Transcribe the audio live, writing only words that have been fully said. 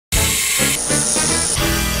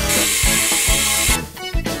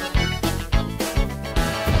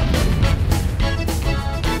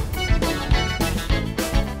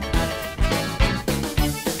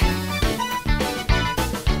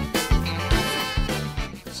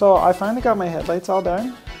So I finally got my headlights all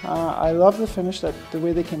done. I love the finish, the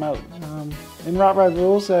way they came out. In Rot Rod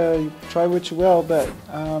rules, try what you will, but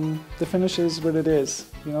the finish is what it is.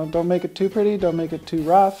 You know, don't make it too pretty, don't make it too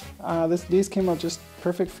rough. These came out just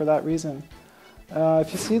perfect for that reason.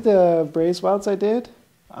 If you see the braze welds I did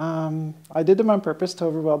them on purpose to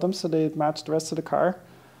overweld them so they match the rest of the car.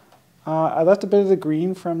 I left a bit of the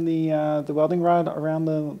green from the welding rod around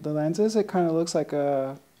the lenses. It kind of looks like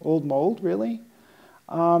a old mold, really.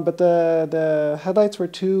 But the headlights were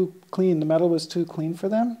too clean. The metal was too clean for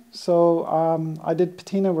them. So I did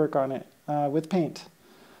patina work on it with paint.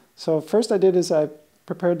 So first I did is I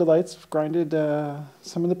prepared the lights, grinded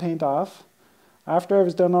some of the paint off. After I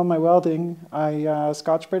was done all my welding, I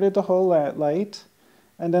scotch braided the whole light,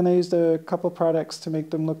 and then I used a couple products to make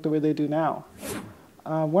them look the way they do now.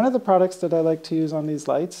 One of the products that I like to use on these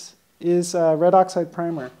lights is red oxide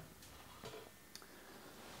primer.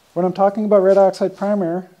 When I'm talking about red oxide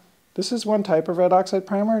primer, this is one type of red oxide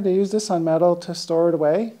primer. They use this on metal to store it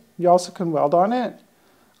away. You also can weld on it.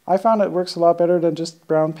 I found it works a lot better than just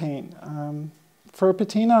brown paint. For a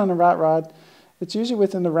patina on a rat rod, it's usually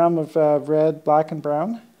within the realm of red, black, and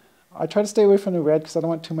brown. I try to stay away from the red because I don't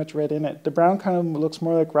want too much red in it. The brown kind of looks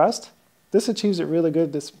more like rust. This achieves it really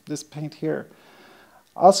good, this paint here.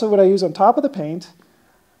 Also, what I use on top of the paint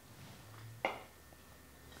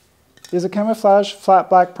is a camouflage flat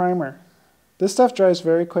black primer. This stuff dries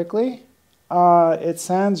very quickly. It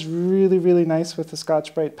sands really, really nice with the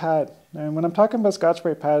Scotch-Brite pad. And when I'm talking about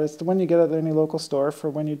Scotch-Brite pad, it's the one you get at any local store for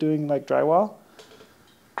when you're doing like drywall.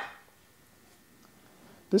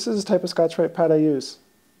 This is the type of Scotch-Brite pad I use.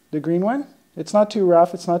 The green one, it's not too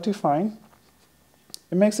rough, it's not too fine.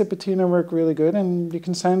 It makes the patina work really good, and you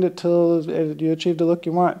can sand it till you achieve the look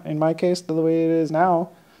you want. In my case, the way it is now,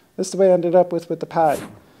 this is the way I ended up with the pad.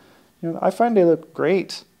 You know, I find they look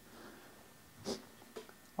great.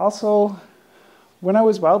 Also, when I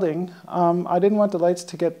was welding, I didn't want the lights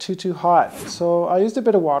to get too hot, so I used a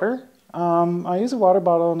bit of water. I use a water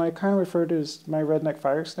bottle, and I kind of refer to it as my redneck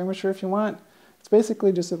fire extinguisher if you want. It's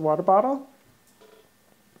basically just a water bottle,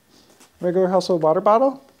 regular household water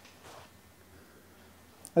bottle.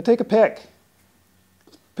 I take a pick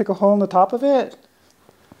a hole in the top of it,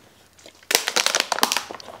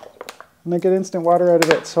 and I get instant water out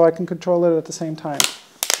of it so I can control it at the same time.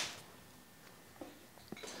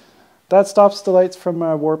 That stops the lights from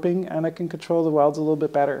warping, and I can control the welds a little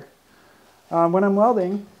bit better. When I'm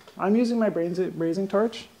welding, I'm using my brazing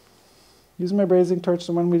torch. Using my brazing torch,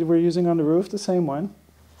 the one we were using on the roof, the same one.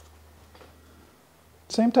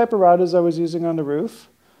 Same type of rod as I was using on the roof.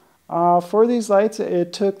 For these lights,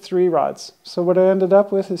 it took 3 rods. So what I ended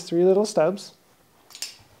up with is 3 little stubs.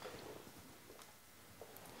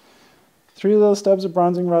 3 little stubs of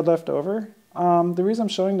bronzing rod left over. The reason I'm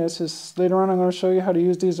showing this is later on I'm going to show you how to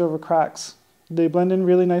use these over cracks. They blend in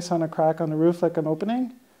really nice on a crack on the roof like an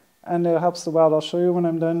opening, and it helps the weld. I'll show you when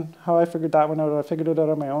I'm done how I figured that one out. I figured it out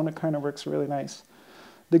on my own. It kind of works really nice.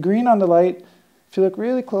 The green on the light, if you look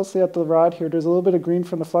really closely at the rod here, there's a little bit of green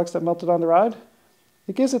from the flux that melted on the rod.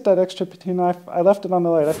 It gives it that extra patina. I left it on the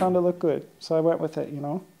light. I found it looked good, so I went with it, you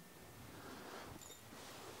know.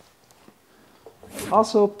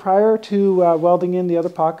 Also, prior to welding in the other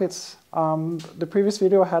pockets, the previous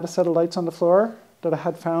video I had a set of lights on the floor that I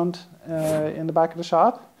had found in the back of the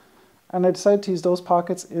shop, and I decided to use those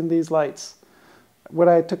pockets in these lights. What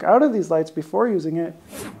I took out of these lights before using it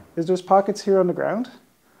is there's pockets here on the ground.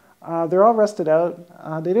 They're all rusted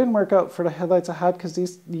out. They didn't work out for the headlights I had because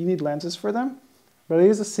you need lenses for them. But I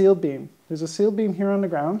use a sealed beam. There's a sealed beam here on the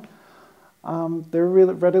ground. They're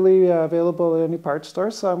really readily available at any parts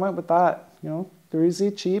store, so I went with that. You know, they're easy,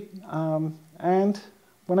 cheap, and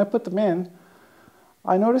when I put them in,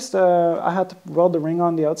 I noticed I had to weld the ring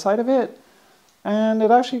on the outside of it, and it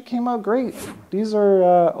actually came out great. These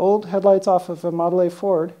are old headlights off of a Model A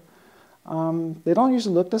Ford. They don't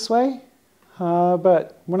usually look this way,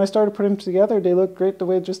 but when I started putting them together, they look great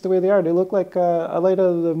just the way they are. They look like a light out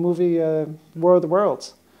of the movie War of the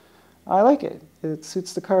Worlds. I like it. It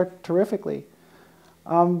suits the car terrifically.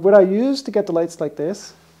 What I used to get the lights like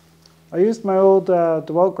this, I used my old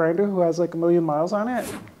DeWalt grinder who has like 1,000,000 miles on it.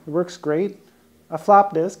 It works great. A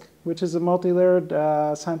flap disc, which is a multi-layered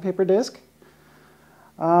sandpaper disc.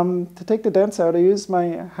 To take the dents out, I used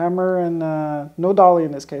my hammer and no dolly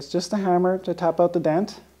in this case, just a hammer to tap out the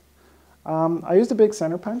dent. I used a big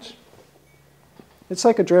center punch. It's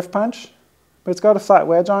like a drift punch, but it's got a flat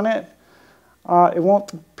wedge on it. It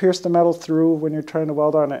won't pierce the metal through when you're trying to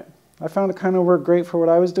weld on it. I found it kind of worked great for what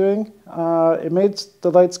I was doing. It made the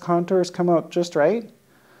light's contours come out just right.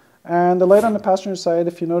 And the light on the passenger side,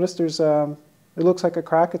 if you notice, there's it looks like a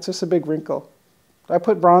crack. It's just a big wrinkle. I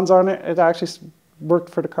put bronze on it, it actually worked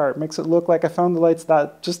for the car. It makes it look like I found the lights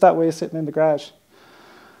just that way sitting in the garage.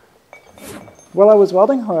 While I was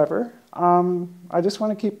welding, however, I just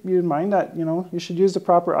want to keep you in mind that, you know, you should use the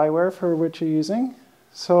proper eyewear for what you're using.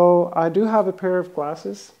 So I do have a pair of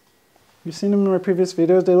glasses. You've seen them in my previous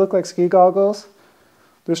videos. They look like ski goggles.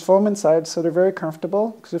 There's foam inside, so they're very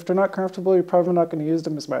comfortable, because if they're not comfortable, you're probably not going to use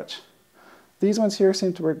them as much. These ones here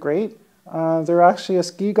seem to work great. They're actually a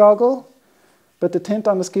ski goggle, but the tint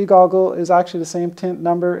on the ski goggle is actually the same tint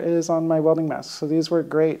number as on my welding mask, so these work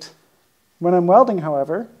great. When I'm welding,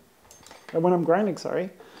 however, or when I'm grinding,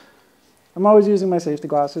 sorry, I'm always using my safety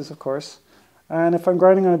glasses, of course. And if I'm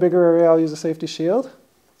grinding on a bigger area, I'll use a safety shield.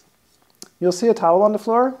 You'll see a towel on the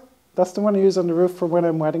floor. That's the one I use on the roof for when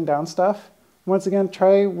I'm wetting down stuff. Once again,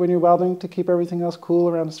 try when you're welding to keep everything else cool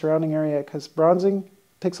around the surrounding area, because bronzing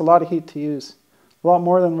takes a lot of heat to use, a lot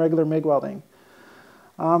more than regular MIG welding.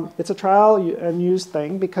 It's a trial and use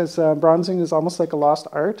thing, because bronzing is almost like a lost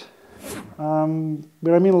art. When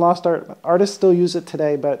I mean lost art, artists still use it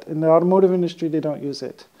today, but in the automotive industry they don't use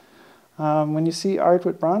it. When you see art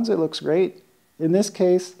with bronze, it looks great. In this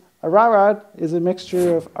case, a rot rod is a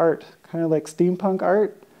mixture of art, kind of like steampunk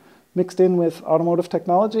art, mixed in with automotive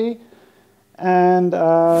technology, and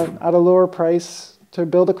at a lower price to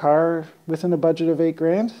build a car within a budget of $8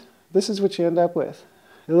 grand. This is what you end up with.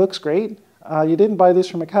 It looks great. You didn't buy these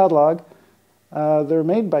from a catalog. They're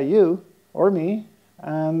made by you or me,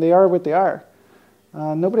 and they are what they are.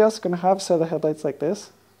 Nobody else is going to have a set of headlights like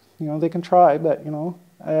this. You know, they can try, but you know,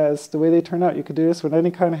 as the way they turn out, you could do this with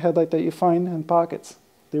any kind of headlight that you find in pockets.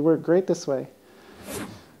 They work great this way.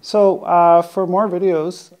 So for more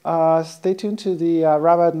videos, stay tuned to the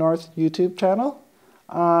Rabad North YouTube channel.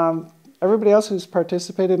 Everybody else who's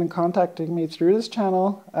participated in contacting me through this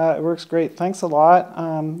channel, it works great. Thanks a lot.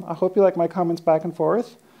 I hope you like my comments back and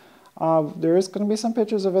forth. There is going to be some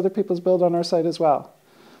pictures of other people's build on our site as well.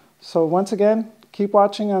 So once again, keep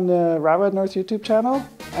watching on the Rabad North YouTube channel,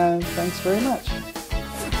 and thanks very much.